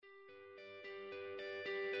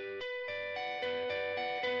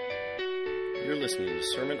You're listening to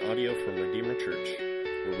sermon audio from Redeemer Church,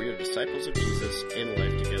 where we are disciples of Jesus in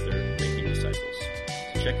life together, making disciples.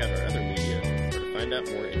 To check out our other media or to find out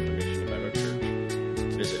more information about our church,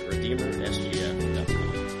 visit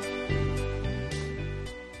redeemersgf.com.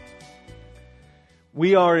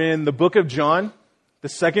 We are in the book of John, the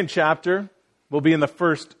second chapter. We'll be in the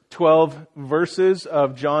first 12 verses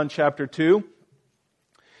of John chapter 2.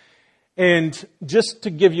 And just to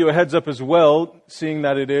give you a heads up as well, seeing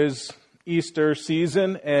that it is Easter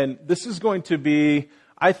season, and this is going to be,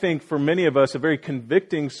 I think, for many of us, a very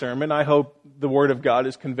convicting sermon. I hope the Word of God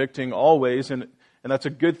is convicting always, and that's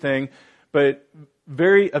a good thing, but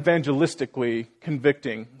very evangelistically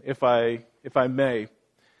convicting, if I may.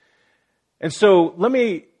 And so let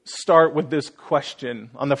me start with this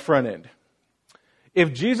question on the front end.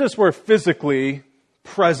 If Jesus were physically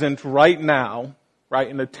present right now, right,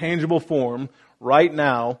 in a tangible form, right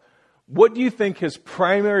now, what do you think his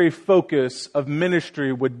primary focus of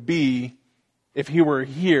ministry would be if he were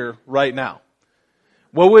here right now?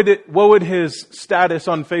 What would his status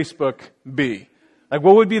on Facebook be? Like,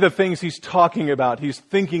 what would be the things he's talking about, he's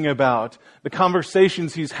thinking about, the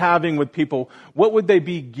conversations he's having with people? What would they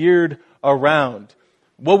be geared around?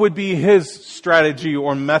 What would be his strategy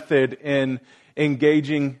or method in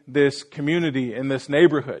engaging this community, in this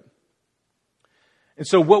neighborhood? And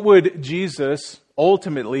so what would Jesus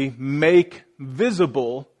ultimately make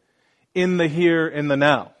visible in the here and the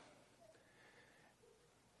now?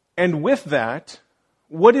 And with that,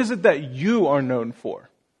 what is it that you are known for?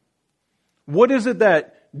 What is it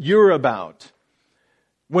that you're about?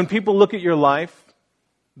 When people look at your life,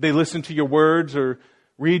 they listen to your words or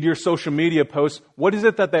read your social media posts, what is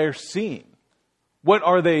it that they're seeing? What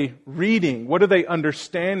are they reading? What are they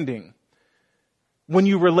understanding? When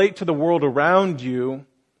you relate to the world around you,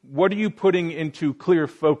 what are you putting into clear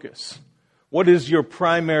focus? What is your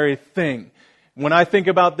primary thing? When I think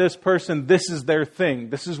about this person, this is their thing.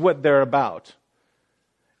 This is what they're about.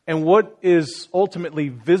 And what is ultimately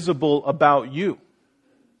visible about you?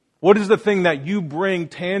 What is the thing that you bring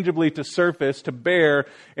tangibly to surface, to bear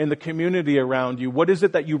in the community around you? What is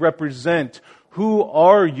it that you represent? Who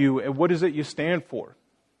are you, and what is it you stand for?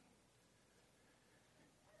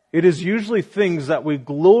 It is usually things that we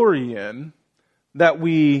glory in, that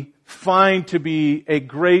we find to be a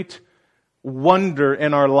great wonder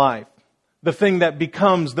in our life. The thing that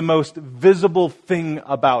becomes the most visible thing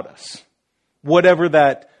about us. Whatever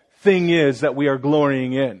that thing is that we are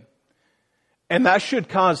glorying in. And that should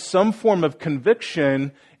cause some form of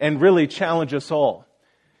conviction and really challenge us all.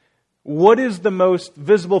 What is the most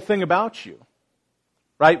visible thing about you?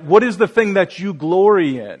 Right? What is the thing that you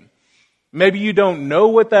glory in? Maybe you don't know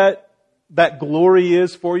what that glory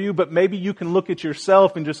is for you, but maybe you can look at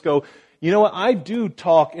yourself and just go, you know what, I do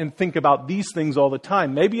talk and think about these things all the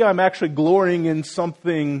time. Maybe I'm actually glorying in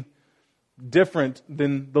something different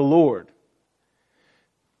than the Lord.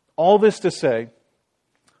 All this to say,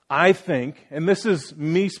 I think, and this is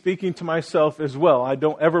me speaking to myself as well, I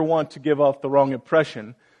don't ever want to give off the wrong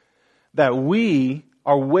impression, that we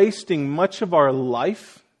are wasting much of our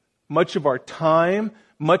life, much of our time,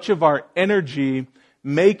 much of our energy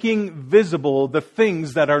making visible the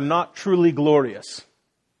things that are not truly glorious.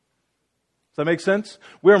 Does that make sense?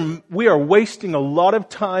 We are wasting a lot of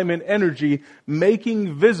time and energy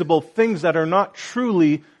making visible things that are not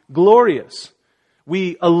truly glorious.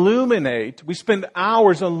 We spend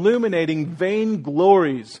hours illuminating vain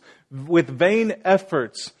glories with vain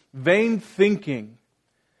efforts, vain thinking.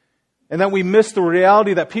 And that we miss the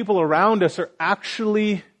reality that people around us are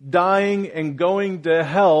actually dying and going to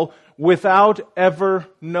hell without ever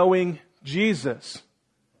knowing Jesus.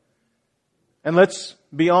 And let's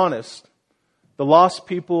be honest, the lost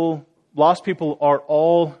people are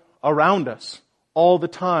all around us, all the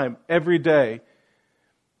time, every day.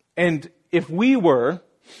 And if we were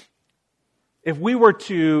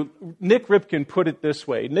to, Nick Ripken put it this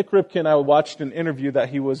way. Nick Ripken, I watched an interview that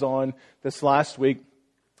he was on this last week,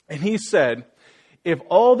 and he said, if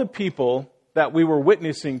all the people that we were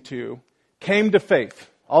witnessing to came to faith,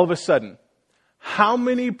 all of a sudden, how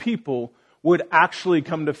many people would actually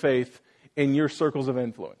come to faith in your circles of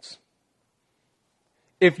influence?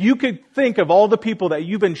 If you could think of all the people that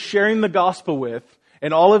you've been sharing the gospel with,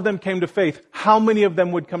 and all of them came to faith, how many of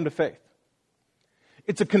them would come to faith?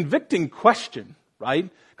 It's a convicting question, right?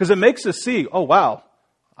 Because it makes us see, oh wow,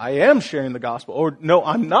 I am sharing the gospel, or no,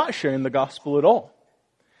 I'm not sharing the gospel at all.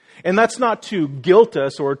 And that's not to guilt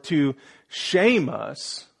us or to shame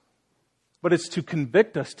us, but it's to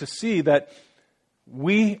convict us to see that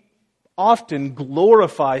we often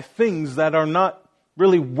glorify things that are not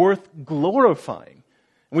really worth glorifying.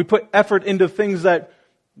 And we put effort into things that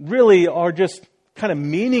really are just kind of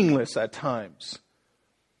meaningless at times.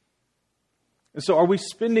 And so are we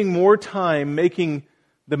spending more time making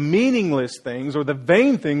the meaningless things or the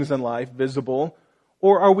vain things in life visible,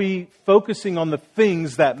 or are we focusing on the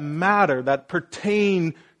things that matter, that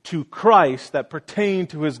pertain to Christ, that pertain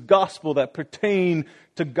to His gospel, that pertain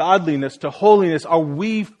to godliness, to holiness? Are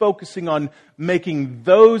we focusing on making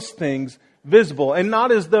those things visible? And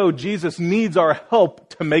not as though Jesus needs our help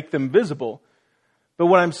to make them visible. But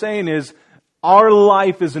what I'm saying is, our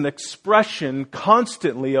life is an expression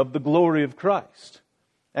constantly of the glory of Christ,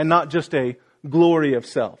 and not just a glory of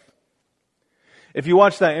self. If you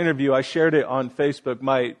watch that interview, I shared it on Facebook.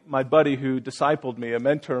 My buddy who discipled me, a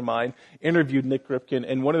mentor of mine, interviewed Nick Ripken,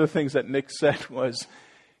 and one of the things that Nick said was,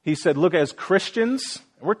 he said, look, as Christians,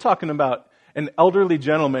 we're talking about an elderly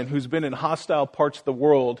gentleman who's been in hostile parts of the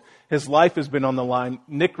world. His life has been on the line.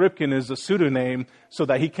 Nick Ripken is a pseudonym so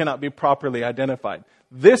that he cannot be properly identified.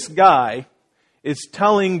 This guy is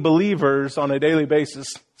telling believers on a daily basis,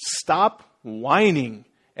 stop whining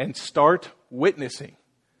and start witnessing.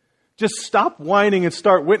 Just stop whining and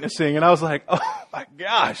start witnessing. And I was like, oh my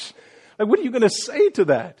gosh, like, what are you going to say to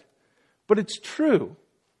that? But it's true.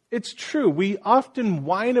 It's true. We often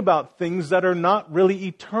whine about things that are not really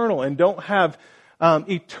eternal and don't have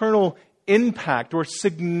eternal impact or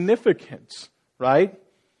significance, right?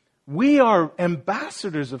 We are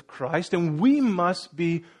ambassadors of Christ, and we must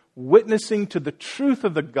be witnessing to the truth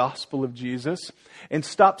of the gospel of Jesus and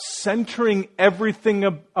stop centering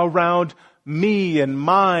everything around me and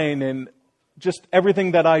mine and just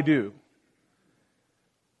everything that I do.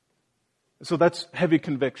 So that's heavy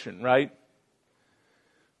conviction, right?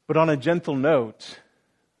 But on a gentle note,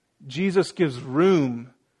 Jesus gives room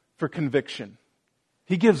for conviction.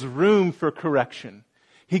 He gives room for correction.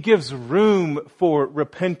 He gives room for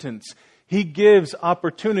repentance. He gives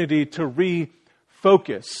opportunity to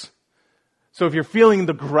refocus. So if you're feeling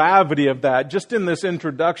the gravity of that, just in this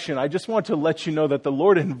introduction, I just want to let you know that the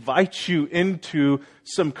Lord invites you into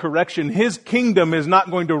some correction. His kingdom is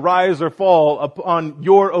not going to rise or fall upon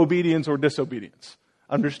your obedience or disobedience.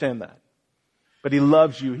 Understand that. But He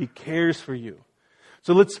loves you. He cares for you.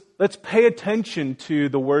 So let's pay attention to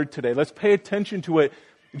the Word today. Let's pay attention to what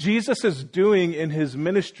Jesus is doing in His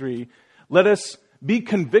ministry. Let us be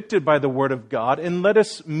convicted by the Word of God, and let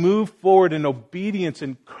us move forward in obedience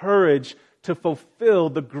and courage to fulfill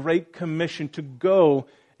the Great Commission to go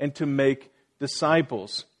and to make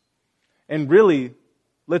disciples. And really,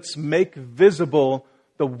 let's make visible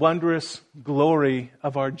the wondrous glory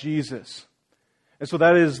of our Jesus. And so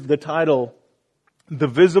that is the title, The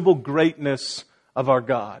Visible Greatness of Our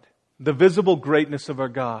God. The visible greatness of our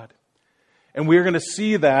God. And we're going to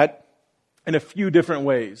see that in a few different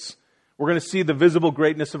ways. We're going to see the visible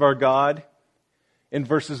greatness of our God in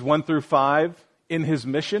verses 1 through 5 in His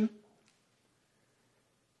mission.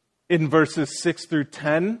 In verses 6 through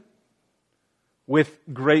 10 with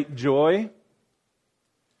great joy.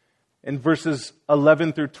 In verses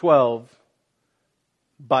 11 through 12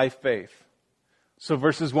 by faith. So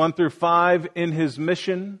verses 1 through 5 in His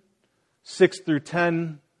mission, 6 through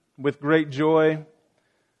 10 with great joy,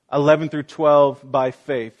 11 through 12 by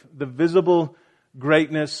faith. The visible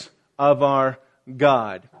greatness of our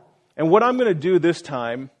God. And what I'm going to do this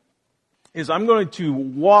time is I'm going to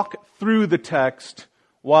walk through the text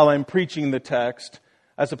while I'm preaching the text,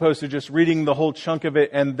 as opposed to just reading the whole chunk of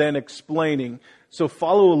it and then explaining. So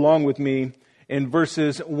follow along with me in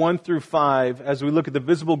verses 1 through 5 as we look at the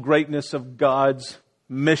visible greatness of God's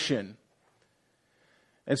mission.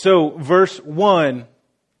 And so verse 1,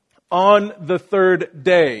 on the third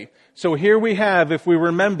day. So here we have, if we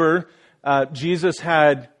remember, Jesus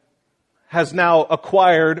has now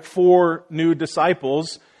acquired 4 new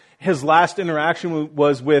disciples. His last interaction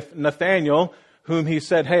was with Nathanael, whom he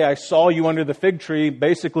said, hey, I saw you under the fig tree.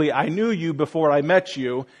 Basically, I knew you before I met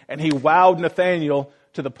you. And he wowed Nathanael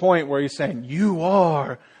to the point where he's saying, you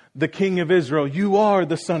are the King of Israel. You are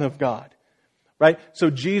the Son of God. Right? So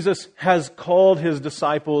Jesus has called His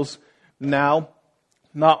disciples now.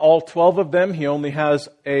 Not all 12 of them. He only has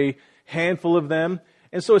a handful of them.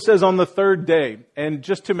 And so it says on the third day. And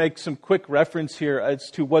just to make some quick reference here as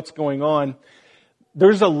to what's going on,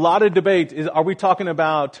 there's a lot of debate. Are we talking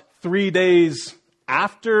about 3 days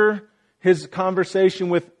after his conversation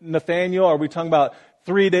with Nathanael? Are we talking about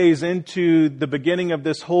 3 days into the beginning of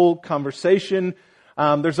this whole conversation?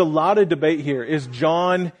 There's a lot of debate here. Is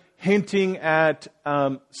John hinting at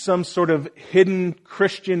some sort of hidden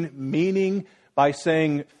Christian meaning by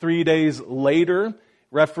saying 3 days later,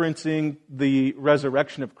 referencing the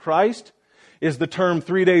resurrection of Christ? Is the term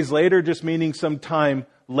 3 days later just meaning some time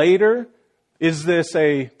later? Is this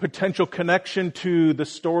a potential connection to the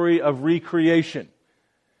story of recreation?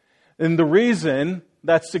 And the reason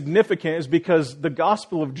that's significant is because the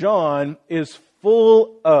Gospel of John is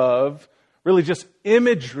full of really just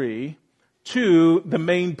imagery to the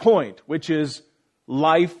main point, which is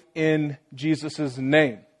life in Jesus'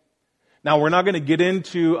 name. Now, we're not going to get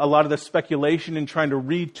into a lot of the speculation and trying to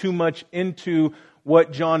read too much into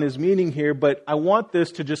what John is meaning here, but I want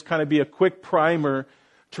this to just kind of be a quick primer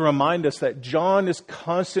to remind us that John is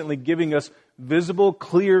constantly giving us visible,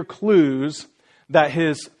 clear clues that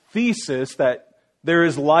his thesis, that there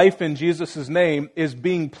is life in Jesus' name, is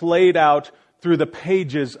being played out through the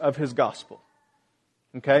pages of his gospel.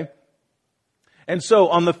 Okay? And so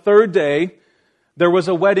on the third day, there was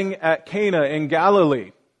a wedding at Cana in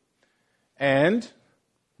Galilee. And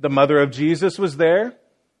the mother of Jesus was there.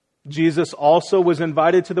 Jesus also was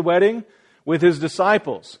invited to the wedding with his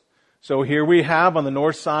disciples. So here we have on the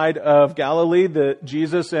north side of Galilee,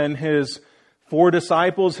 Jesus and his 4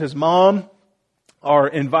 disciples, his mom, are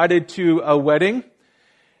invited to a wedding.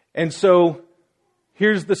 And so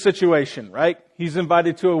here's the situation, right? He's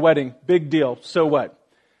invited to a wedding. Big deal. So what?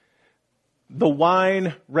 The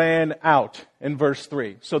wine ran out in verse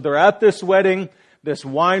 3. So they're at this wedding. This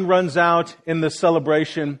wine runs out in the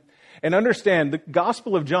celebration. And understand, the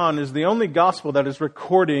Gospel of John is the only gospel that is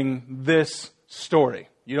recording this story.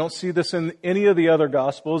 You don't see this in any of the other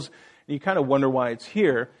Gospels. And you kind of wonder why it's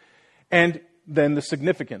here. And then the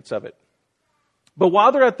significance of it. But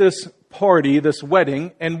while they're at this party, this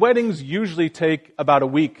wedding, and weddings usually take about a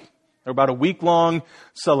week. They're about a week-long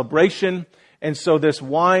celebration. And so this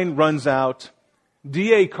wine runs out.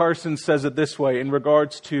 D.A. Carson says it this way in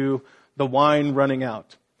regards to the wine running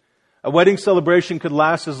out. A wedding celebration could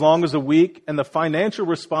last as long as a week, and the financial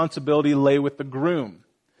responsibility lay with the groom.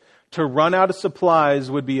 To run out of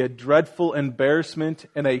supplies would be a dreadful embarrassment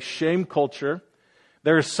in a shame culture.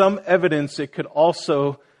 There is some evidence it could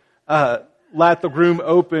also let the groom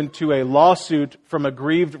open to a lawsuit from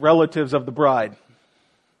aggrieved relatives of the bride.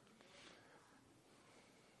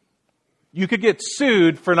 You could get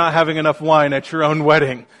sued for not having enough wine at your own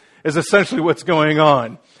wedding, is essentially what's going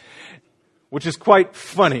on, which is quite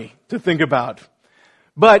funny to think about.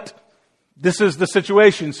 But this is the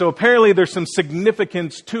situation. So apparently there's some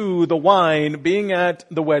significance to the wine being at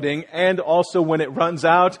the wedding, and also when it runs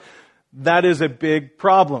out, that is a big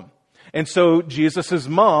problem. And so Jesus'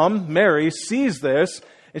 mom, Mary, sees this,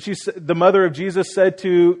 and the mother of Jesus said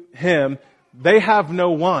to him, "They have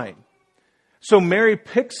no wine." So Mary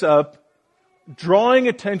picks up, drawing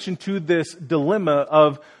attention to this dilemma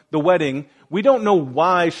of the wedding. We don't know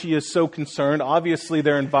why she is so concerned. Obviously,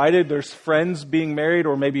 they're invited. There's friends being married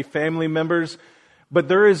or maybe family members. But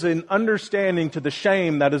there is an understanding to the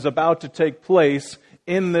shame that is about to take place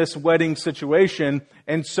in this wedding situation.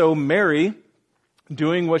 And so Mary,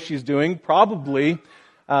 doing what she's doing, probably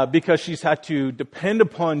because she's had to depend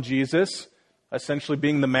upon Jesus, essentially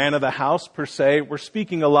being the man of the house per se. We're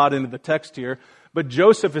speaking a lot into the text here. But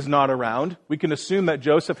Joseph is not around. We can assume that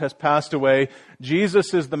Joseph has passed away.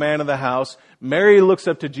 Jesus is the man of the house. Mary looks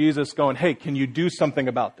up to Jesus going, "Hey, can you do something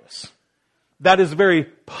about this?" That is very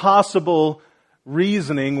possible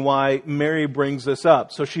reasoning why Mary brings this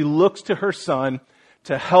up. So she looks to her son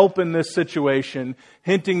to help in this situation,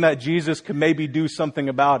 hinting that Jesus could maybe do something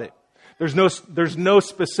about it. There's no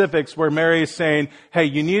specifics where Mary is saying, "Hey,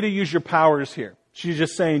 you need to use your powers here." She's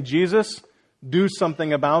just saying, "Jesus, do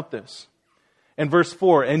something about this." In verse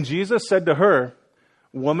 4, and Jesus said to her,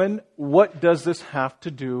 "Woman, what does this have to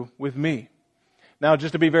do with me?" Now,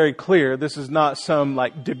 just to be very clear, this is not some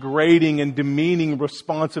degrading and demeaning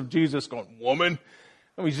response of Jesus going, "Woman."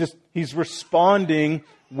 No, he's responding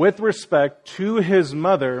with respect to his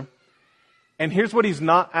mother. And here's what he's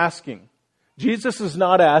not asking. Jesus is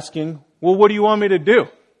not asking, "Well, what do you want me to do?"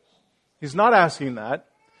 He's not asking that.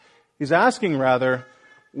 He's asking rather,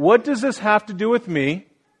 "What does this have to do with me?"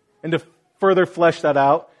 And to further flesh that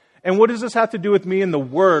out. And what does this have to do with me in the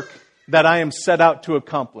work that I am set out to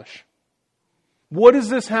accomplish? What does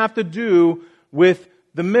this have to do with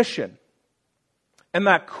the mission? And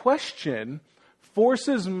that question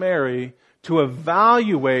forces Mary to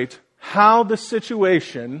evaluate how the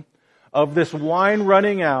situation of this wine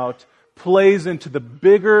running out plays into the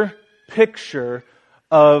bigger picture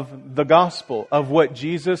of the gospel, of what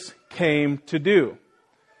Jesus came to do.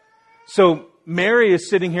 So Mary is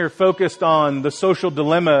sitting here focused on the social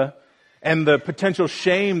dilemma and the potential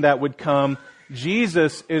shame that would come.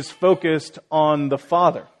 Jesus is focused on the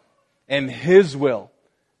Father and His will.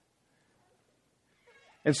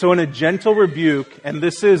 And so in a gentle rebuke, and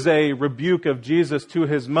this is a rebuke of Jesus to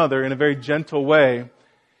His mother in a very gentle way,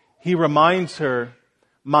 He reminds her,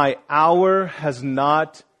 my hour has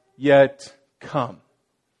not yet come.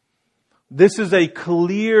 This is a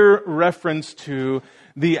clear reference to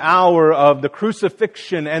the hour of the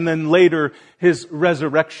crucifixion and then later his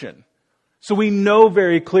resurrection. So we know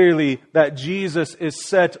very clearly that Jesus is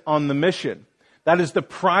set on the mission. That is the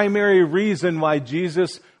primary reason why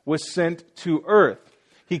Jesus was sent to earth.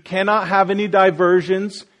 He cannot have any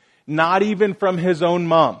diversions, not even from his own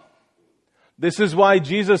mom. This is why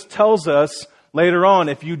Jesus tells us later on,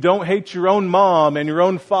 if you don't hate your own mom and your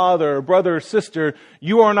own father or brother or sister,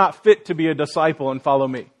 you are not fit to be a disciple and follow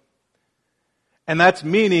me. And that's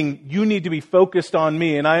meaning you need to be focused on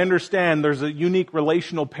me. And I understand there's a unique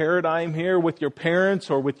relational paradigm here with your parents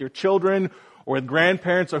or with your children or with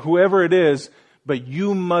grandparents or whoever it is, but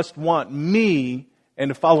you must want me and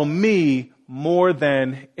to follow me more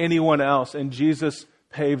than anyone else. And Jesus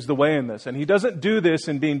paves the way in this. And he doesn't do this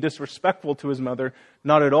in being disrespectful to his mother,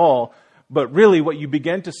 not at all. But really what you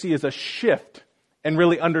begin to see is a shift and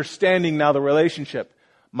really understanding now the relationship.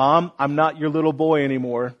 Mom, I'm not your little boy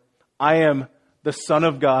anymore. I am the Son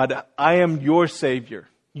of God. I am your Savior.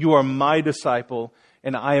 You are my disciple,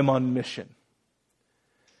 and I am on mission.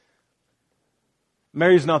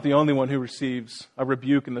 Mary's not the only one who receives a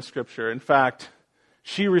rebuke in the Scripture. In fact,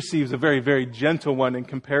 she receives a very, very gentle one in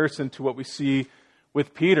comparison to what we see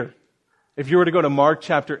with Peter. If you were to go to Mark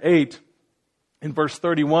chapter 8, in verse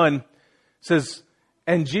 31, it says,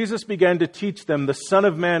 "And Jesus began to teach them, the Son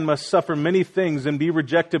of Man must suffer many things and be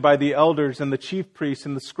rejected by the elders and the chief priests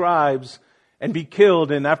and the scribes and be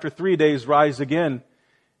killed and after 3 days rise again."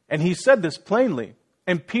 And he said this plainly.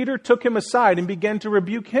 And Peter took him aside and began to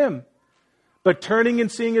rebuke him. But turning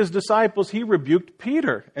and seeing his disciples, he rebuked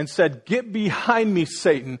Peter and said, "Get behind me,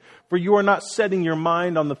 Satan, for you are not setting your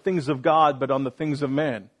mind on the things of God, but on the things of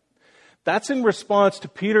man." That's in response to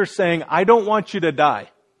Peter saying, "I don't want you to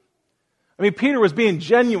die." I mean, Peter was being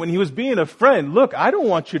genuine. He was being a friend. Look, I don't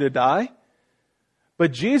want you to die.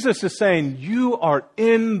 But Jesus is saying, you are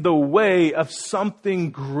in the way of something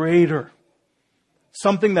greater,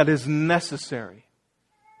 something that is necessary.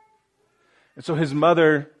 And so his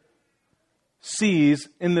mother sees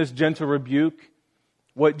in this gentle rebuke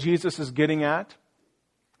what Jesus is getting at,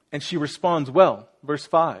 and she responds well. Verse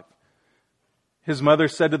 5. His mother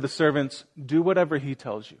said to the servants, "Do whatever he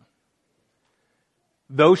tells you."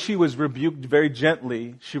 Though she was rebuked very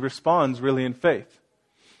gently, she responds really in faith.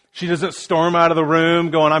 She doesn't storm out of the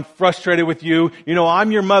room going, "I'm frustrated with you. You know,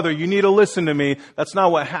 I'm your mother. You need to listen to me." That's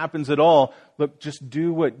not what happens at all. Look, just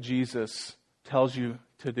do what Jesus tells you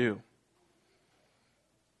to do.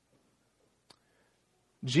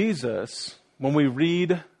 Jesus, when we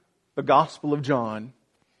read the Gospel of John,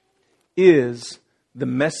 is the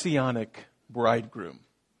messianic bridegroom.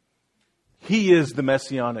 He is the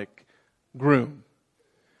messianic groom.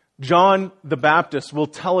 John the Baptist will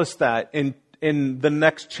tell us that in the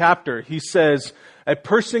next chapter. He says, "A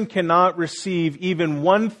person cannot receive even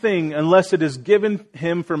one thing unless it is given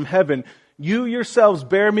him from heaven. You yourselves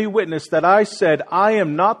bear me witness that I said, I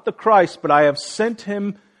am not the Christ, but I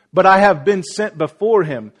have been sent before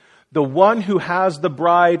him. The one who has the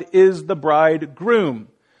bride is the bridegroom,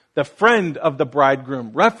 the friend of the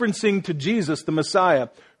bridegroom," referencing to Jesus, the Messiah,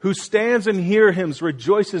 "who stands and hears him,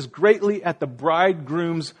 rejoices greatly at the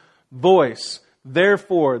bridegroom's voice.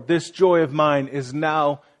 Therefore, this joy of mine is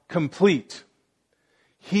now complete.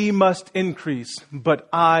 He must increase, but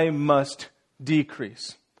I must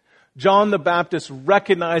decrease." John the Baptist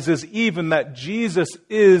recognizes even that Jesus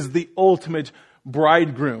is the ultimate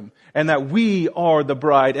bridegroom and that we are the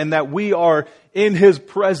bride and that we are in his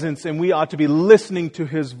presence and we ought to be listening to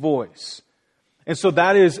his voice. And so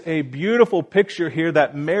that is a beautiful picture here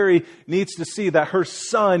that Mary needs to see, that her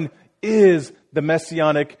son is the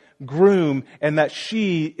messianic groom and that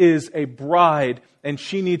she is a bride and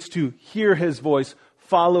she needs to hear his voice,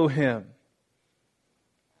 follow him.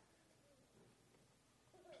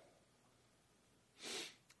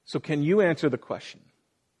 So can you answer the question?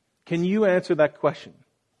 Can you answer that question?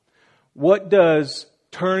 What does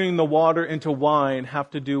turning the water into wine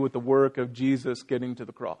have to do with the work of Jesus getting to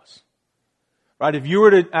the cross? Right? If you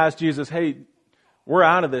were to ask Jesus, "Hey, we're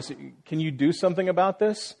out of this. Can you do something about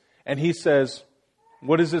this?" And he says,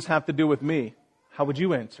 "What does this have to do with me?" How would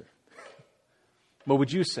you answer? What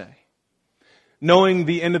would you say? Knowing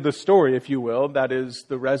the end of the story, if you will, that is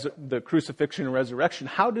the crucifixion and resurrection,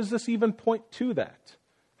 how does this even point to that?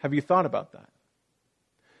 Have you thought about that?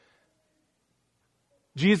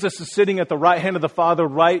 Jesus is sitting at the right hand of the Father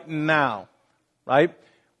right now, right?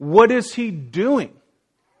 What is he doing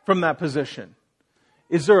from that position?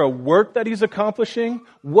 Is there a work that he's accomplishing?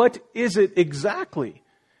 What is it exactly?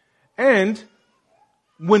 And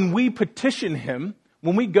when we petition him,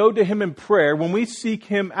 when we go to Him in prayer, when we seek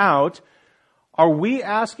Him out, are we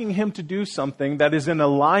asking Him to do something that is in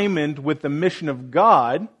alignment with the mission of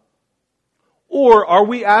God? Or are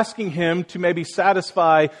we asking Him to maybe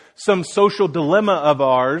satisfy some social dilemma of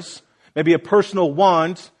ours, maybe a personal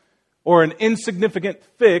want, or an insignificant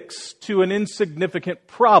fix to an insignificant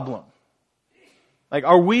problem? Like,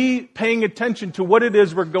 are we paying attention to what it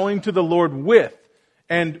is we're going to the Lord with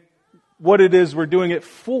and what it is we're doing it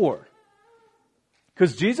for?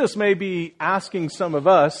 Because Jesus may be asking some of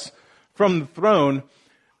us from the throne,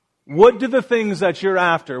 what do the things that you're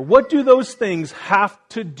after, what do those things have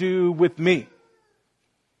to do with me?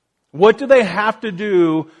 What do they have to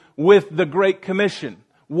do with the Great Commission?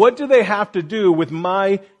 What do they have to do with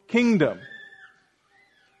my kingdom?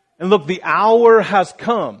 And look, the hour has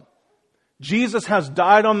come. Jesus has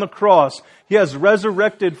died on the cross. He has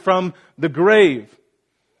resurrected from the grave.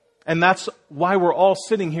 And that's why we're all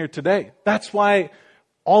sitting here today. That's why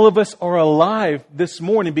all of us are alive this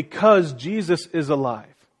morning, because Jesus is alive.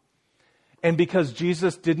 And because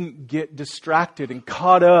Jesus didn't get distracted and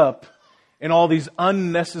caught up in all these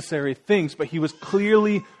unnecessary things, but He was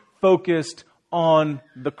clearly focused on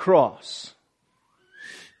the cross.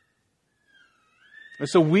 And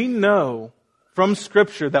so we know from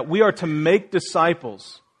Scripture that we are to make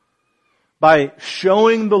disciples by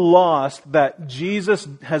showing the lost that Jesus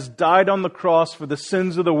has died on the cross for the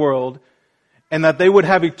sins of the world, and that they would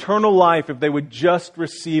have eternal life if they would just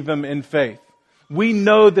receive Him in faith. We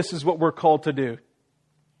know this is what we're called to do.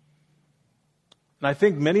 And I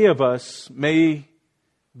think many of us may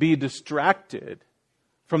be distracted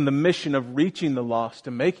from the mission of reaching the lost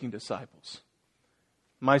and making disciples,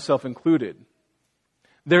 myself included.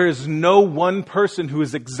 There is no one person who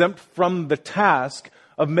is exempt from the task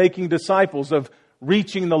of making disciples, of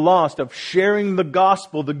reaching the lost, of sharing the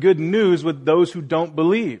gospel, the good news with those who don't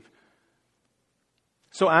believe.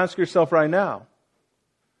 So ask yourself right now,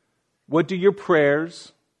 what do your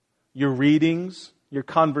prayers, your readings, your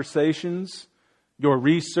conversations, your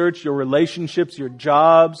research, your relationships, your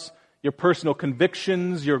jobs, your personal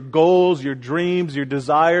convictions, your goals, your dreams, your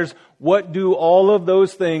desires, what do all of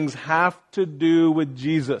those things have to do with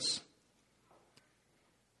Jesus?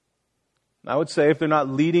 I would say if they're not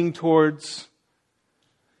leading towards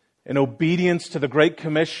an obedience to the Great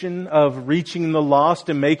Commission of reaching the lost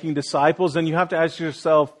and making disciples, then you have to ask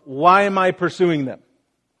yourself, why am I pursuing them?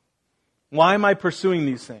 Why am I pursuing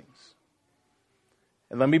these things?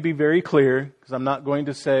 And let me be very clear, because I'm not going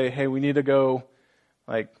to say, hey, we need to go,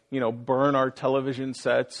 burn our television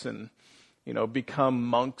sets and, become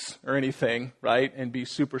monks or anything, right? And be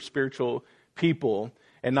super spiritual people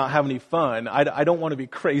and not have any fun. I don't want to be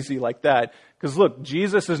crazy like that. Because look,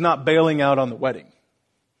 Jesus is not bailing out on the wedding.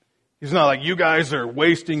 He's not like, you guys are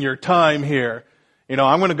wasting your time here.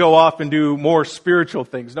 I'm going to go off and do more spiritual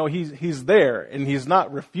things. No, he's there, and He's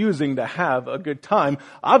not refusing to have a good time.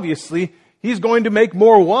 Obviously, He's going to make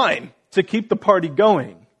more wine to keep the party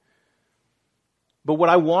going. But what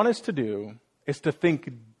I want us to do is to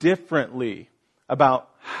think differently about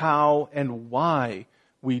how and why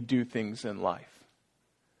we do things in life.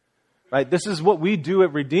 Right? This is what we do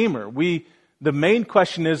at Redeemer. The main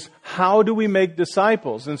question is, how do we make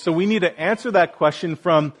disciples? And so we need to answer that question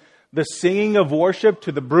from the singing of worship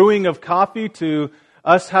to the brewing of coffee to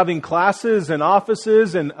us having classes and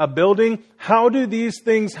offices and a building. How do these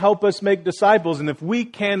things help us make disciples? And if we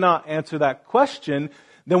cannot answer that question,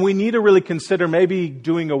 then we need to really consider maybe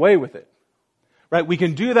doing away with it. Right? We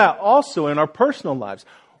can do that also in our personal lives.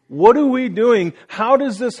 What are we doing? How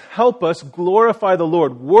does this help us glorify the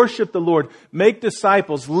Lord, worship the Lord, make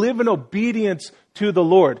disciples, live in obedience to the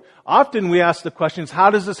Lord? Often we ask the questions, how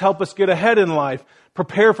does this help us get ahead in life,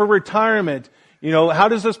 prepare for retirement? How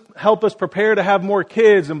does this help us prepare to have more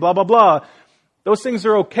kids and blah, blah, blah? Those things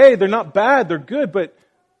are okay. They're not bad. They're good, but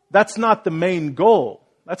that's not the main goal.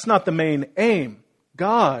 That's not the main aim.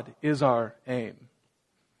 God is our aim.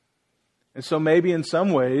 And so maybe in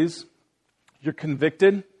some ways you're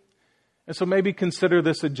convicted. And so maybe consider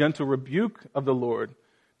this a gentle rebuke of the Lord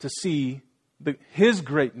to see His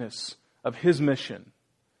greatness of His mission.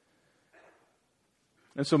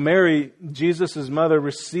 And so Mary, Jesus' mother,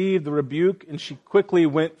 received the rebuke, and she quickly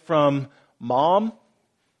went from mom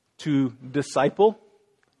to disciple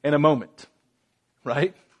in a moment.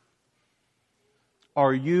 Right?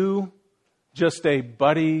 Are you just a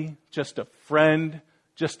buddy, just a friend,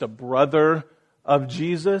 just a brother of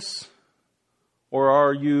Jesus? Or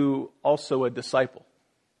are you also a disciple?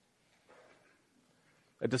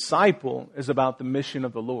 A disciple is about the mission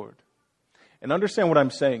of the Lord. And understand what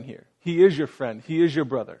I'm saying here. He is your friend. He is your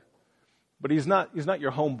brother. But He's not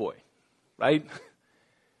your homeboy, right?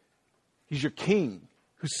 He's your king.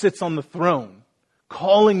 who sits on the throne,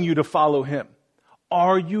 calling you to follow Him.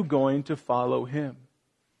 Are you going to follow Him?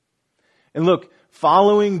 And look,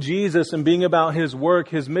 following Jesus and being about His work,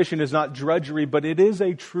 His mission is not drudgery, but it is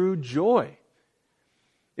a true joy.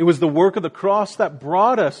 It was the work of the cross that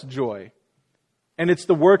brought us joy. And it's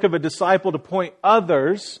the work of a disciple to point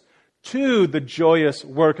others to the joyous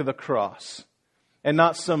work of the cross, and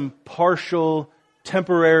not some partial,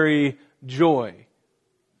 temporary joy.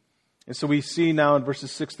 And so we see now in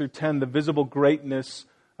verses 6 through 10, the visible greatness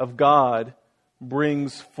of God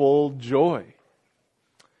brings full joy.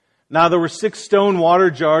 Now there were 6 stone water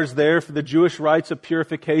jars there for the Jewish rites of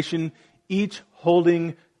purification, each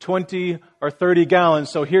holding 20 or 30 gallons.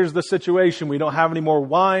 So here's the situation. We don't have any more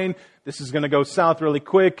wine. This is going to go south really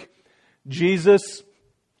quick. Jesus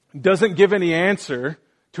doesn't give any answer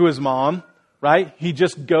to his mom, right? He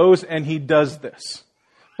just goes and he does this.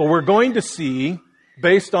 But we're going to see,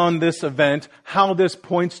 based on this event, how this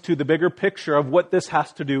points to the bigger picture of what this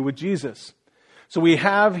has to do with Jesus. So we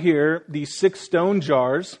have here these 6 stone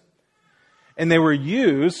jars, and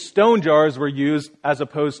stone jars were used as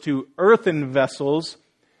opposed to earthen vessels,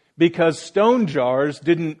 because stone jars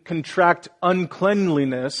didn't contract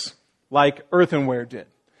uncleanliness like earthenware did.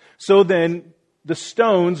 So then, the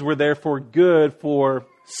stones were therefore good for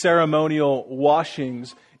ceremonial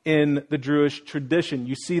washings in the Jewish tradition.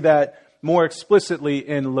 You see that more explicitly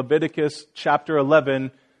in Leviticus chapter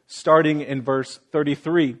 11, starting in verse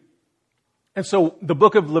 33. And so the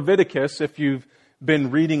book of Leviticus, if you've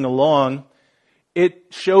been reading along, it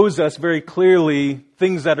shows us very clearly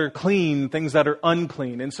things that are clean, things that are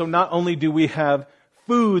unclean. And so not only do we have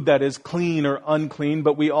food that is clean or unclean,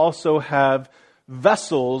 but we also have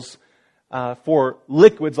vessels for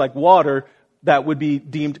liquids like water that would be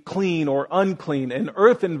deemed clean or unclean. An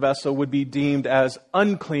earthen vessel would be deemed as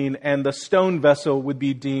unclean, and the stone vessel would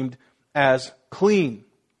be deemed as clean.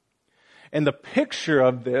 And the picture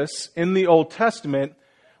of this in the Old Testament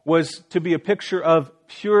was to be a picture of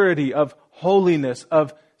purity, of holiness,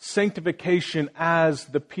 of sanctification as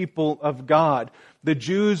the people of God. The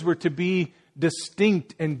Jews were to be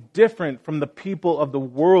distinct and different from the people of the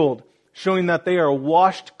world, showing that they are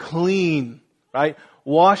washed clean, right?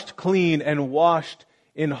 Washed clean and washed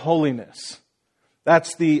in holiness.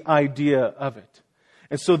 That's the idea of it.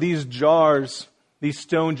 And so these jars, these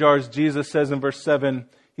stone jars, Jesus says in verse 7,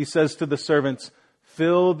 He says to the servants,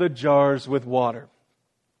 fill the jars with water.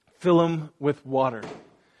 Fill them with water.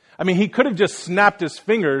 I mean, He could have just snapped His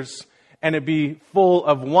fingers and it'd be full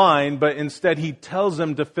of wine, but instead He tells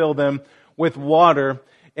them to fill them with water.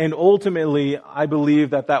 And ultimately, I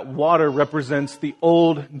believe that water represents the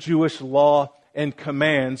old Jewish law and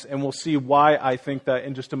commands, and we'll see why I think that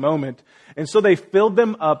in just a moment. And so they filled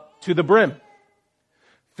them up to the brim.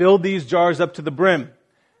 Filled these jars up to the brim.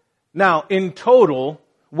 Now, in total,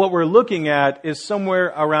 what we're looking at is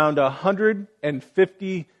somewhere around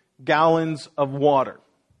 150 gallons of water.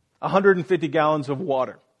 150 gallons of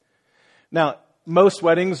water. Now, most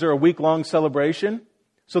weddings are a week-long celebration,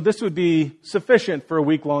 so this would be sufficient for a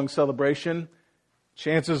week-long celebration.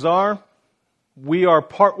 Chances are, we are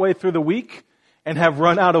partway through the week and have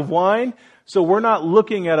run out of wine, so we're not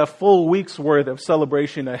looking at a full week's worth of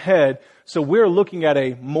celebration ahead, so we're looking at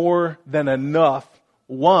a more than enough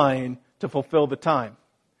wine to fulfill the time.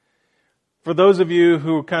 For those of you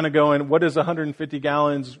who are kind of going, what does 150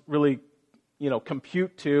 gallons really,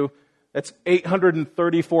 compute to? That's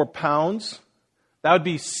 834 pounds. That would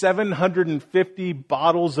be 750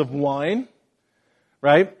 bottles of wine,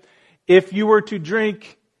 right? If you were to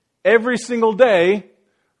drink every single day,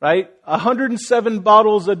 right, 107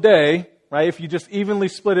 bottles a day, right, if you just evenly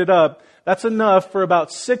split it up, that's enough for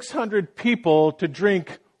about 600 people to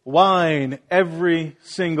drink wine every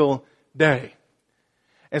single day.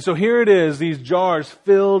 And so here it is, these jars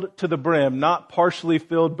filled to the brim, not partially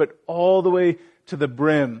filled, but all the way to the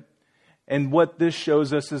brim. And what this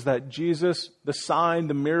shows us is that Jesus, the sign,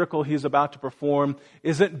 the miracle He's about to perform,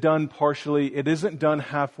 isn't done partially, it isn't done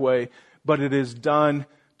halfway, but it is done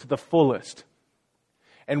to the fullest.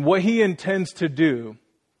 And what He intends to do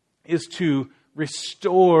is to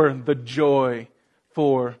restore the joy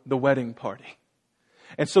for the wedding party.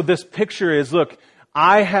 And so this picture is, look,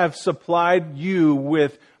 I have supplied you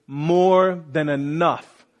with more than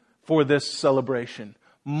enough for this celebration.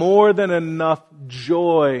 More than enough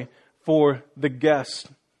joy for the guest.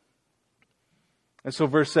 And so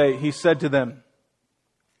verse 8, He said to them,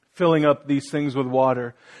 filling up these things with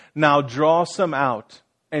water, now draw some out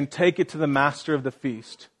and take it to the master of the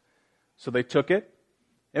feast. So they took it.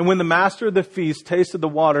 And when the master of the feast tasted the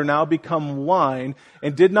water now become wine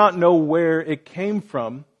and did not know where it came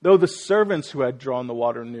from, though the servants who had drawn the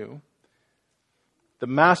water knew. the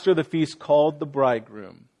master of the feast called the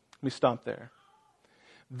bridegroom. Let me stop there.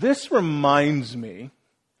 This reminds me,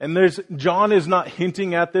 and John is not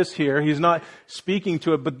hinting at this here, he's not speaking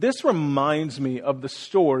to it, but this reminds me of the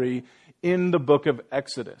story in the book of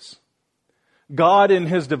Exodus. God, in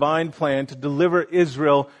his divine plan to deliver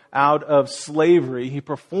Israel out of slavery, he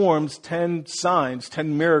performs 10 signs,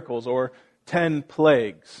 10 miracles, or 10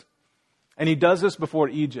 plagues. And he does this before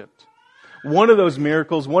Egypt. One of those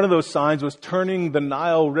miracles, one of those signs was turning the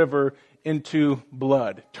Nile River into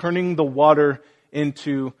blood, turning the water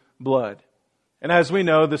into blood. And as we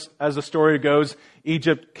know, as the story goes,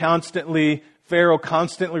 Pharaoh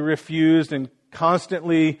constantly refused and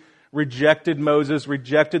constantly rejected Moses,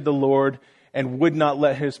 rejected the Lord, and would not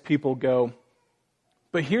let his people go.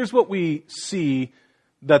 But here's what we see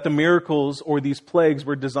that the miracles or these plagues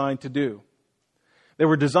were designed to do. They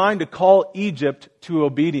were designed to call Egypt to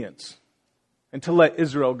obedience and to let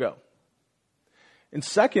Israel go. And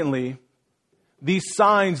secondly, these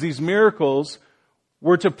signs, these miracles,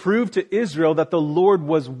 were to prove to Israel that the Lord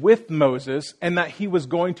was with Moses and that he was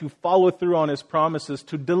going to follow through on his promises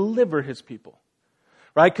to deliver his people.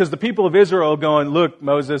 Right? Because the people of Israel are going, look,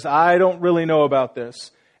 Moses, I don't really know about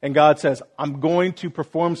this. And God says, I'm going to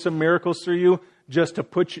perform some miracles through you just to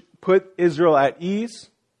put Israel at ease.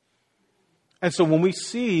 And so when we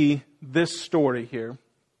see this story here,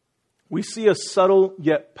 we see a subtle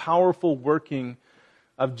yet powerful working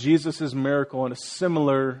of Jesus' miracle in a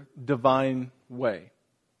similar divine way.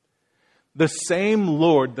 The same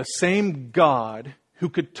Lord, the same God who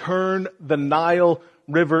could turn the Nile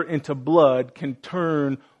River into blood can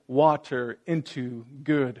turn water into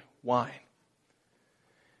good wine.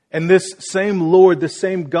 And this same Lord, the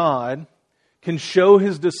same God, can show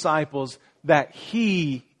his disciples that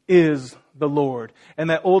he is the Lord and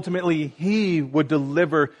that ultimately he would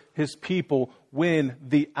deliver his people when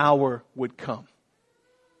the hour would come.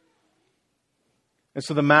 And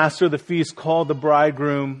so the master of the feast called the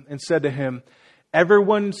bridegroom and said to him,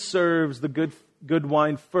 everyone serves the good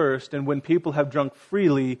wine first, and when people have drunk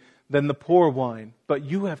freely, then the poor wine. But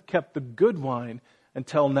you have kept the good wine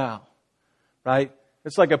until now. Right?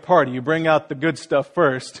 It's like a party. You bring out the good stuff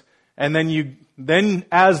first, and then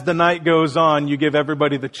as the night goes on, you give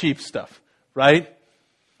everybody the cheap stuff. Right?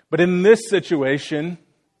 But in this situation,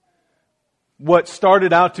 what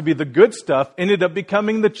started out to be the good stuff ended up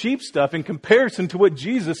becoming the cheap stuff in comparison to what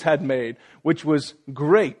Jesus had made, which was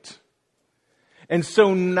great. And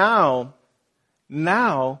so now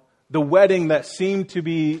the wedding that seemed to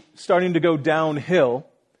be starting to go downhill,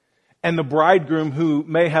 and the bridegroom who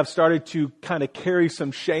may have started to kind of carry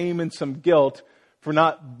some shame and some guilt for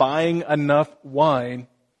not buying enough wine,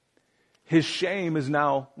 his shame is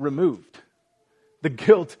now removed. The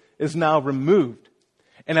guilt is now removed.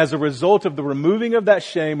 And as a result of the removing of that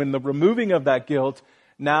shame and the removing of that guilt,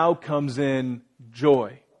 now comes in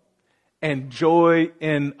joy. And joy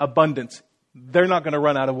in abundance. They're not going to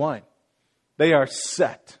run out of wine. They are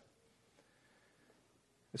set.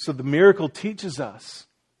 So the miracle teaches us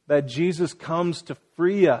that Jesus comes to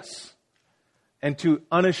free us and to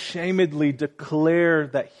unashamedly declare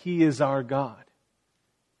that he is our God.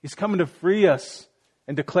 He's coming to free us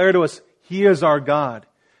and declare to us he is our God.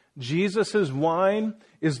 Jesus' wine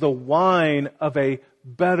is the wine of a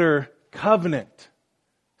better covenant.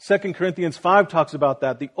 2 Corinthians 5 talks about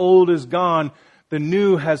that. The old is gone, the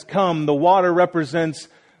new has come. The water represents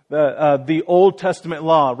the Old Testament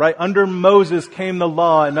law, right? Under Moses came the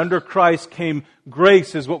law, and under Christ came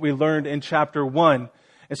grace, is what we learned in chapter 1.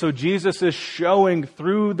 And so Jesus is showing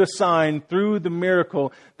through the sign, through the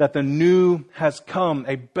miracle, that the new has come,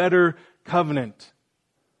 a better covenant.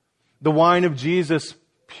 The wine of Jesus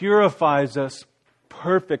purifies us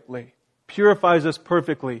perfectly. Purifies us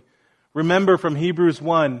perfectly. Remember from Hebrews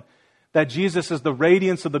 1 that Jesus is the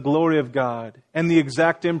radiance of the glory of God and the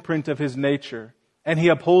exact imprint of his nature. And he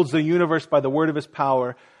upholds the universe by the word of his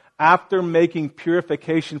power. After making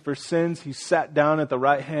purification for sins, he sat down at the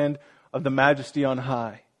right hand of the Majesty on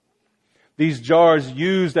high. These jars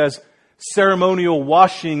used as ceremonial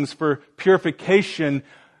washings for purification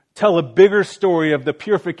tell a bigger story of the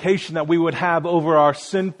purification that we would have over our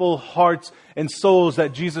sinful hearts and souls,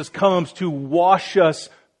 that Jesus comes to wash us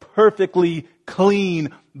perfectly clean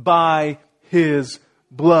by his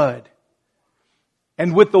blood.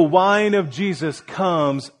 And with the wine of Jesus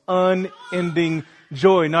comes unending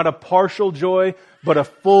joy, not a partial joy, but a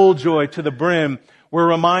full joy to the brim. We're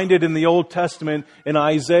reminded in the Old Testament, in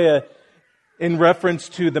Isaiah, in reference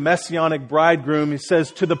to the Messianic bridegroom, he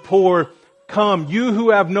says, to the poor, come, you who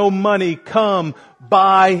have no money, come,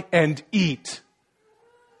 buy and eat.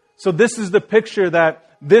 So this is the picture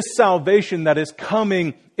that this salvation that is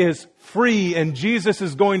coming is free, and Jesus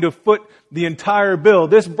is going to foot the entire bill.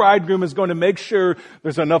 This bridegroom is going to make sure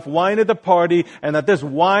there's enough wine at the party and that this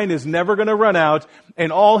wine is never going to run out.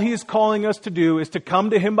 And all he's calling us to do is to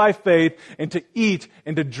come to him by faith and to eat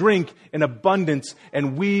and to drink in abundance,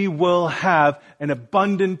 and we will have an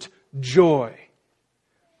abundant joy.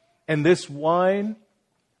 And this wine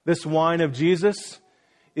of Jesus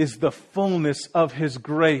is the fullness of his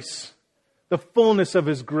grace. The fullness of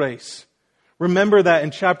his grace. Remember that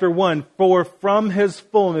in chapter 1, for from his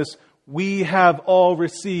fullness we have all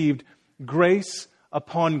received grace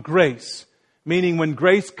upon grace. Meaning when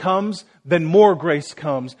grace comes, then more grace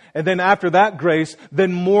comes. And then after that grace,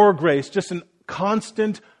 then more grace. Just a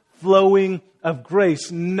constant flowing of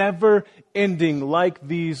grace, never ending, like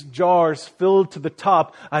these jars filled to the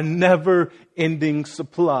top, a never ending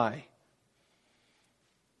supply.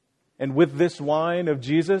 And with this wine of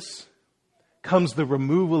Jesus comes the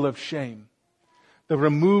removal of shame, the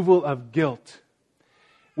removal of guilt,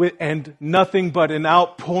 and nothing but an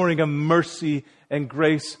outpouring of mercy and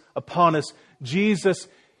grace upon us. Jesus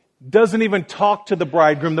doesn't even talk to the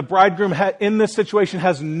bridegroom. The bridegroom in this situation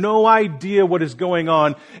has no idea what is going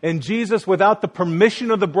on. And Jesus, without the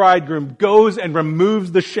permission of the bridegroom, goes and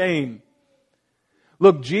removes the shame.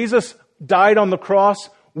 Look, Jesus died on the cross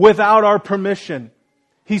without our permission.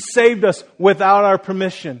 He saved us without our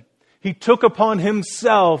permission. He took upon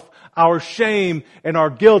himself our shame and our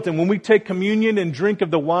guilt. And when we take communion and drink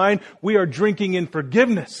of the wine, we are drinking in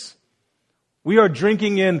forgiveness. We are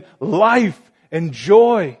drinking in life and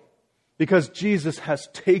joy because Jesus has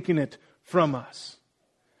taken it from us.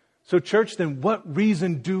 So church, then what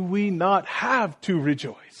reason do we not have to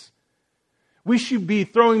rejoice? We should be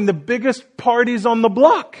throwing the biggest parties on the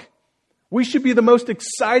block. We should be the most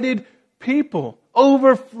excited people,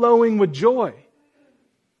 overflowing with joy.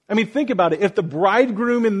 I mean, think about it. If the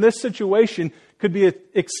bridegroom in this situation could be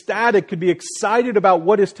ecstatic, could be excited about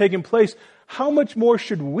what is taking place, how much more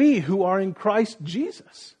should we who are in Christ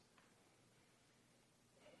Jesus?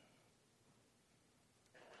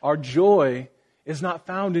 Our joy is not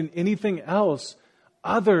found in anything else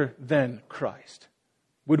other than Christ.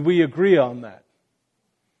 Would we agree on that?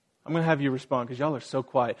 I'm going to have you respond because y'all are so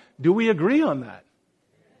quiet. Do we agree on that?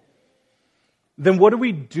 Then what are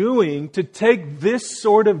we doing to take this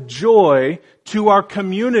sort of joy to our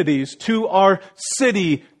communities, to our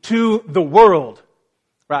city, to the world?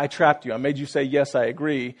 Right, I trapped you. I made you say, yes, I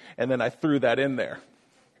agree, and then I threw that in there.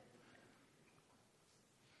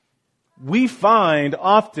 We find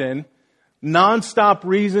often nonstop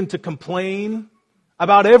reason to complain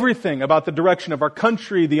about everything, about the direction of our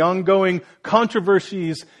country, the ongoing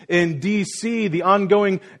controversies in D.C., the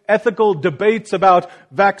ongoing ethical debates about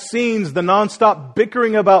vaccines, the nonstop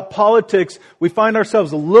bickering about politics. We find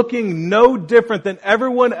ourselves looking no different than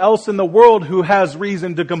everyone else in the world who has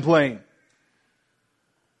reason to complain.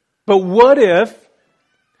 But what if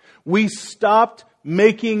we stopped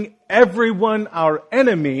making everyone our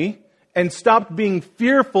enemy and stopped being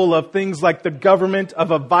fearful of things like the government,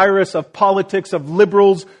 of a virus, of politics, of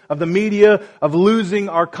liberals, of the media, of losing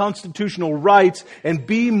our constitutional rights, and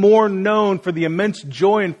be more known for the immense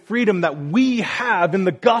joy and freedom that we have in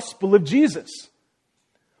the gospel of Jesus?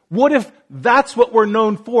 What if that's what we're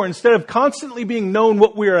known for? Instead of constantly being known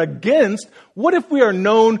what we are against, what if we are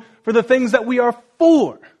known for the things that we are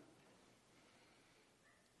for?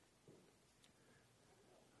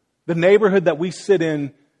 The neighborhood that we sit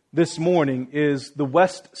in this morning is the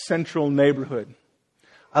West Central neighborhood.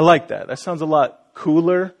 I like that. That sounds a lot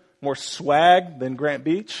cooler, more swag than Grant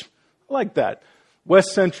Beach. I like that.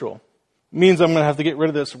 West Central means I'm going to have to get rid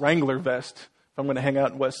of this Wrangler vest if I'm going to hang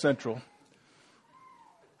out in West Central.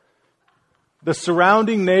 The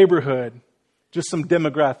surrounding neighborhood, just some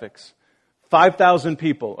demographics. 5,000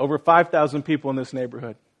 people, over 5,000 people in this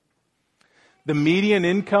neighborhood. The median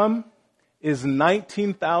income is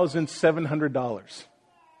 $19,700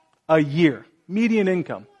 a year. Median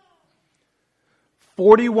income.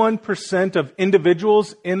 41% of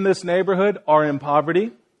individuals in this neighborhood are in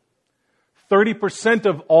poverty. 30%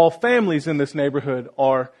 of all families in this neighborhood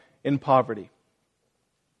are in poverty.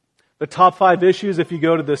 The top 5 issues, if you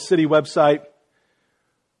go to the city website,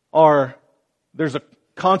 are there's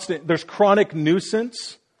chronic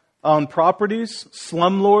nuisance on properties,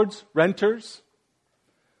 slumlords, renters.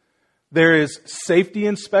 There is safety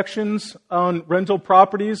inspections on rental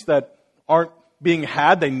properties that aren't being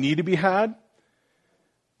had. They need to be had.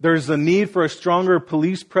 There's a need for a stronger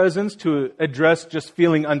police presence to address just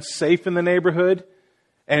feeling unsafe in the neighborhood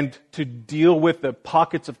and to deal with the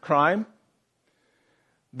pockets of crime.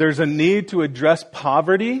 There's a need to address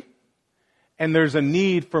poverty, and there's a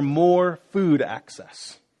need for more food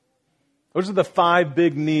access. Those are the 5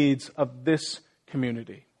 big needs of this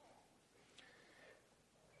community.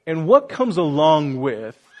 And what comes along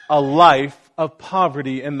with a life of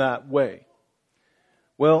poverty in that way?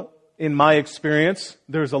 Well, in my experience,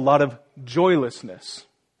 there's a lot of joylessness.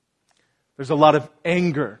 There's a lot of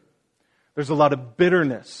anger. There's a lot of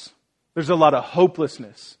bitterness. There's a lot of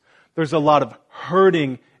hopelessness. There's a lot of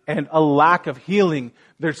hurting and a lack of healing.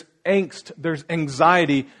 There's angst. There's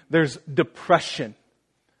anxiety. There's depression.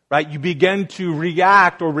 Right? You begin to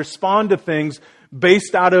react or respond to things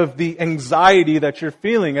based out of the anxiety that you're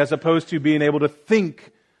feeling as opposed to being able to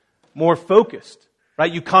think more focused.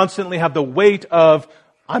 Right? You constantly have the weight of,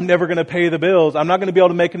 I'm never going to pay the bills. I'm not going to be able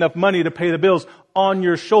to make enough money to pay the bills on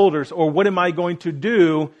your shoulders. Or what am I going to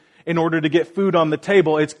do in order to get food on the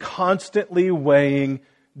table? It's constantly weighing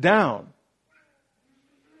down.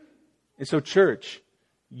 And so, church,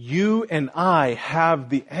 you and I have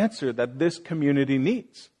the answer that this community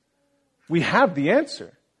needs. We have the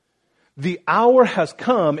answer. The hour has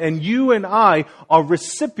come, and you and I are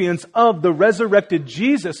recipients of the resurrected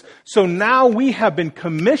Jesus. So now we have been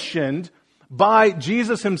commissioned by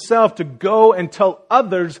Jesus himself to go and tell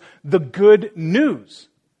others the good news.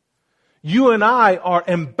 You and I are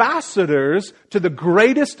ambassadors to the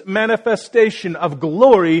greatest manifestation of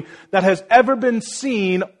glory that has ever been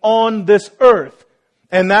seen on this earth.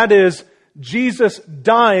 And that is Jesus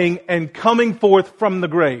dying and coming forth from the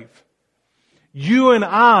grave. You and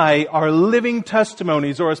I are living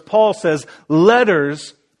testimonies, or as Paul says,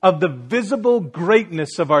 letters of the visible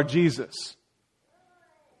greatness of our Jesus.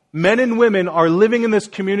 Men and women are living in this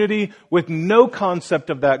community with no concept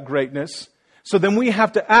of that greatness. So then we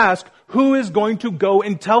have to ask, who is going to go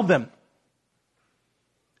and tell them?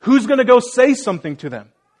 Who's going to go say something to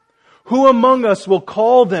them? Who among us will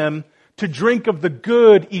call them to drink of the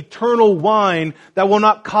good, eternal wine that will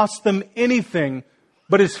not cost them anything,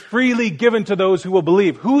 but is freely given to those who will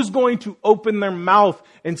believe? Who's going to open their mouth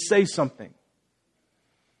and say something?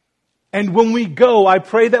 And when we go, I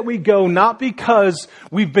pray that we go not because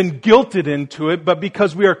we've been guilted into it, but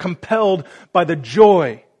because we are compelled by the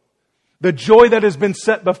joy that has been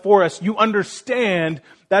set before us. You understand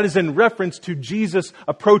that is in reference to Jesus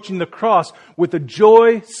approaching the cross. With the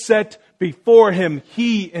joy set before him,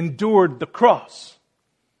 he endured the cross.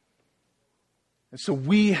 And so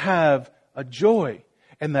we have a joy.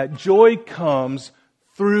 And that joy comes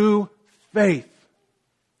through faith.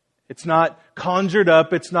 It's not conjured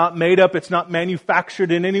up, it's not made up, it's not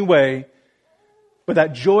manufactured in any way. But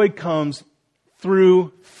that joy comes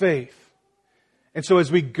through faith. And so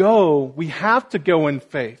as we go, we have to go in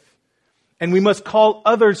faith. And we must call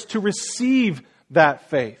others to receive that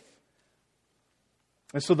faith.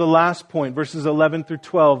 And so the last point, verses 11 through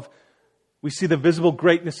 12, we see the visible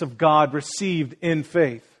greatness of God received in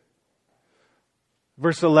faith.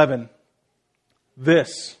 Verse 11,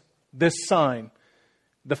 this sign,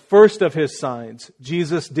 the first of his signs,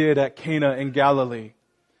 Jesus did at Cana in Galilee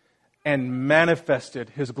and manifested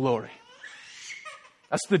his glory.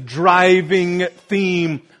 That's the driving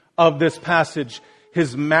theme of this passage,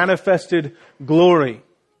 his manifested glory.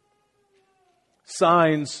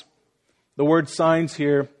 Signs, the word signs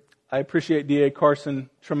here, I appreciate D.A. Carson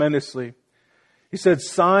tremendously. He said,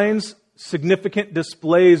 signs, significant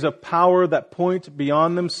displays of power that point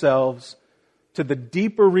beyond themselves to the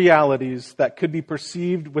deeper realities that could be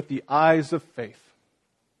perceived with the eyes of faith.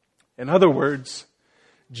 In other words,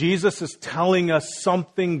 Jesus is telling us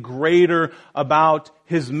something greater about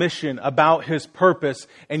his mission, about his purpose,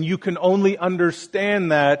 and you can only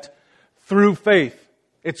understand that through faith.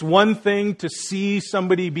 It's one thing to see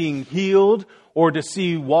somebody being healed or to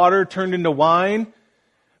see water turned into wine,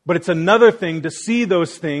 but it's another thing to see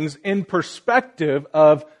those things in perspective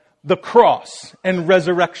of the cross and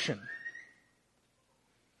resurrection.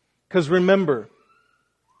 Because remember,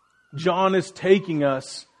 John is taking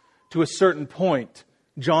us to a certain point.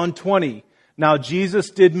 John 20. Now Jesus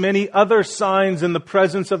did many other signs in the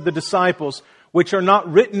presence of the disciples, which are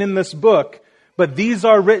not written in this book, but these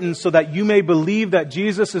are written so that you may believe that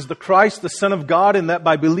Jesus is the Christ, the Son of God, and that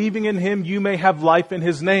by believing in him you may have life in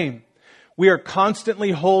his name. We are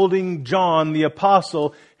constantly holding John, the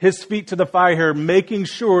apostle, his feet to the fire here, making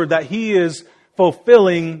sure that he is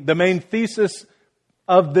fulfilling the main thesis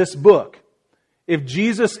of this book. If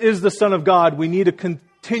Jesus is the Son of God, we need to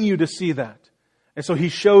continue to see that. And so he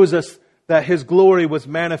shows us that his glory was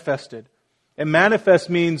manifested. And manifest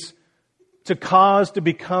means to cause to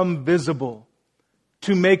become visible,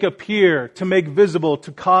 to make appear, to make visible,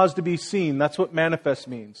 to cause to be seen. That's what manifest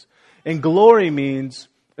means. And glory means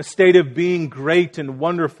a state of being great and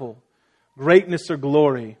wonderful, greatness or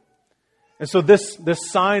glory. And so this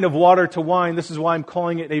sign of water to wine, this is why I'm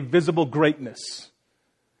calling it a visible greatness.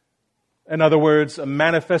 In other words, a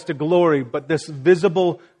manifested glory, but this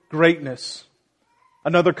visible greatness.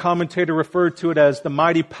 Another commentator referred to it as the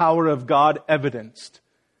mighty power of God evidenced.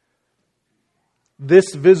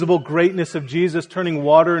 This visible greatness of Jesus turning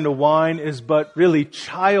water into wine is but really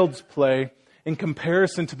child's play in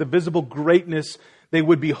comparison to the visible greatness they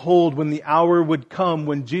would behold when the hour would come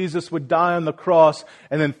when Jesus would die on the cross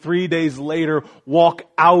and then 3 days later walk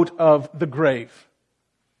out of the grave.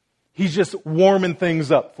 He's just warming things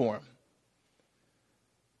up for him.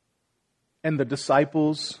 And the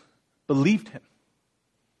disciples believed him.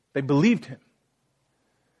 They believed him.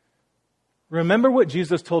 Remember what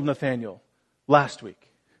Jesus told Nathanael last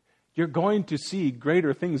week. You're going to see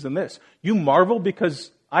greater things than this. You marvel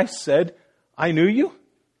because I said I knew you?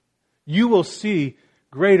 You will see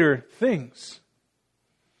greater things.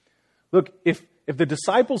 Look, if the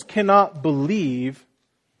disciples cannot believe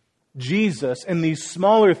Jesus in these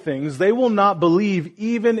smaller things, they will not believe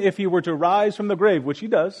even if he were to rise from the grave, which he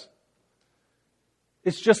does.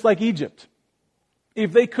 It's just like Egypt.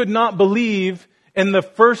 If they could not believe in the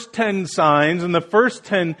first 10 signs and the first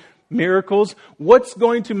 10 miracles, what's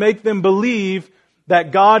going to make them believe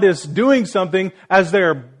that God is doing something as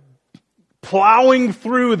they're plowing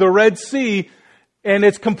through the Red Sea and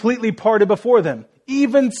it's completely parted before them?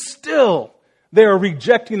 Even still, they are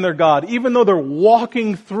rejecting their God, even though they're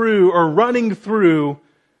walking through or running through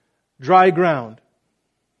dry ground.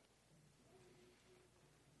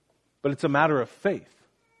 But it's a matter of faith.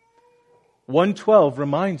 1:12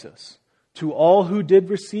 reminds us, to all who did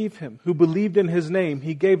receive him, who believed in his name,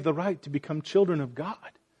 he gave the right to become children of God.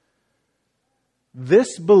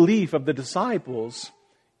 This belief of the disciples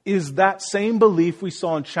is that same belief we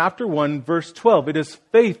saw in chapter 1, verse 12. It is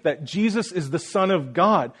faith that Jesus is the Son of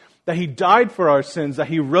God, that he died for our sins, that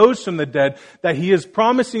he rose from the dead, that he is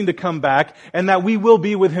promising to come back, and that we will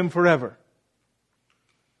be with him forever.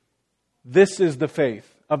 This is the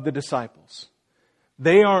faith of the disciples.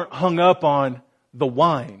 They aren't hung up on the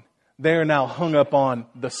wine. They are now hung up on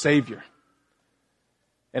the Savior.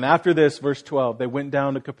 And after this, verse 12, they went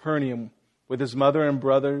down to Capernaum with his mother and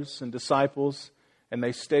brothers and disciples, and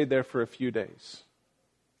they stayed there for a few days.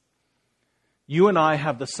 You and I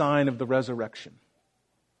have the sign of the resurrection.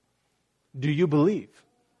 Do you believe?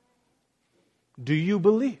 Do you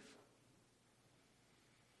believe?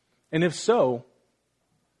 And if so,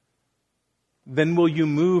 then will you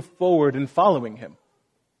move forward in following him?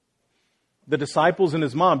 The disciples and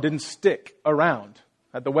his mom didn't stick around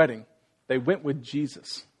at the wedding. They went with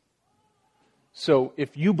Jesus. So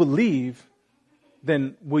if you believe,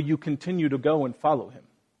 then will you continue to go and follow him?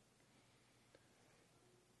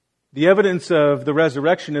 The evidence of the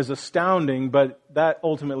resurrection is astounding, but that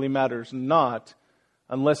ultimately matters not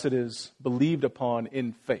unless it is believed upon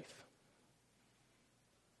in faith.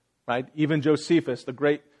 Right? Even Josephus, the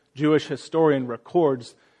great Jewish historian,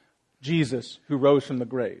 records Jesus who rose from the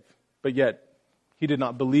grave, but yet he did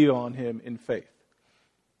not believe on him in faith.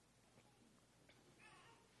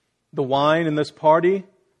 The wine in this party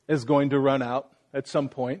is going to run out at some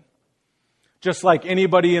point. Just like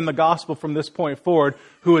anybody in the gospel from this point forward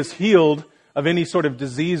who is healed of any sort of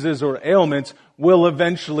diseases or ailments will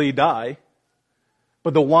eventually die.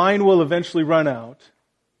 But the wine will eventually run out.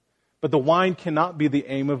 But the wine cannot be the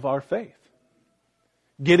aim of our faith.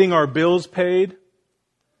 Getting our bills paid,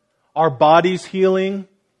 our bodies healing,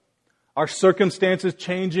 our circumstances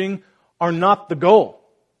changing are not the goal.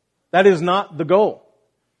 That is not the goal.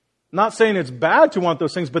 I'm not saying it's bad to want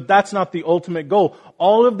those things, but that's not the ultimate goal.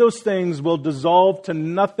 All of those things will dissolve to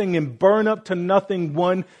nothing and burn up to nothing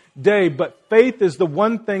one day. But faith is the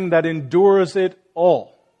one thing that endures it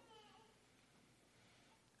all.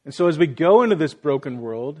 And so as we go into this broken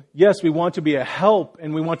world, yes, we want to be a help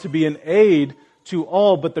and we want to be an aid to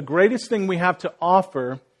all, but the greatest thing we have to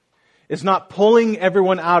offer is not pulling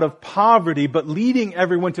everyone out of poverty, but leading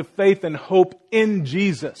everyone to faith and hope in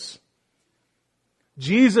Jesus.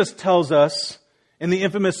 Jesus tells us in the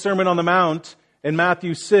infamous Sermon on the Mount in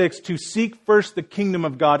Matthew 6 to seek first the kingdom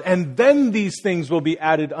of God, and then these things will be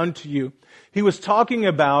added unto you. He was talking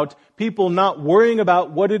about people not worrying about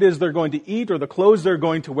what it is they're going to eat or the clothes they're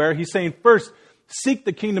going to wear. He's saying, first, seek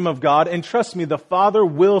the kingdom of God, and trust me, the Father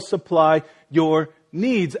will supply your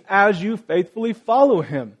needs as you faithfully follow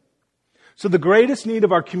him. So the greatest need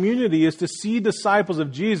of our community is to see disciples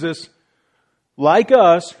of Jesus like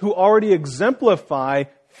us who already exemplify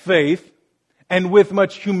faith, and with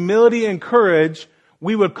much humility and courage,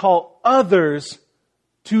 we would call others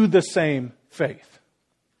to the same faith.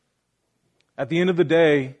 At the end of the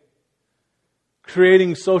day,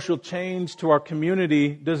 Creating social change to our community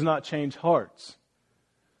does not change hearts.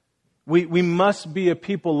 We must be a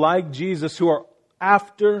people like Jesus who are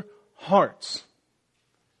after hearts.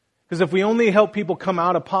 Because if we only help people come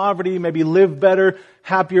out of poverty, maybe live better,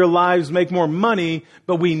 happier lives, make more money,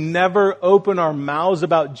 but we never open our mouths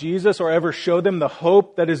about Jesus or ever show them the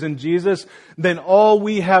hope that is in Jesus, then all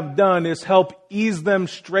we have done is help ease them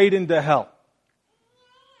straight into hell.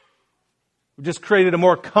 We've just created a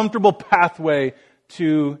more comfortable pathway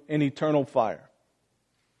to an eternal fire.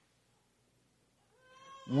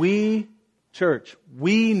 We, church,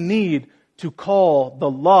 we need to call the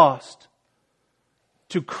lost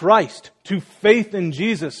to Christ, to faith in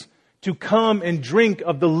Jesus, to come and drink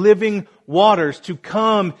of the living waters, to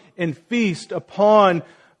come and feast upon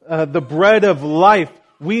the bread of life.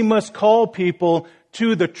 We must call people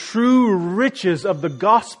to the true riches of the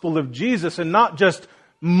gospel of Jesus and not just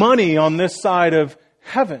money on this side of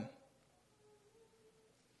heaven.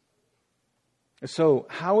 So,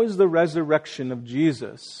 how is the resurrection of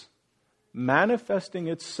Jesus manifesting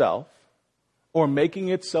itself or making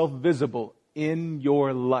itself visible in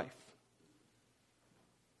your life?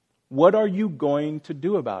 What are you going to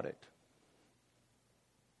do about it?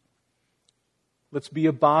 Let's be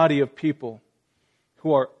a body of people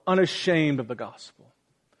who are unashamed of the gospel,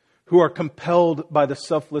 who are compelled by the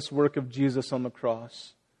selfless work of Jesus on the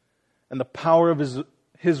cross and the power of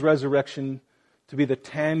His resurrection to be the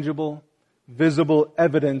tangible, visible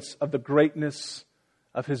evidence of the greatness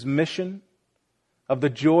of His mission, of the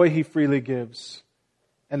joy He freely gives,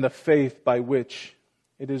 and the faith by which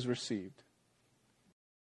it is received.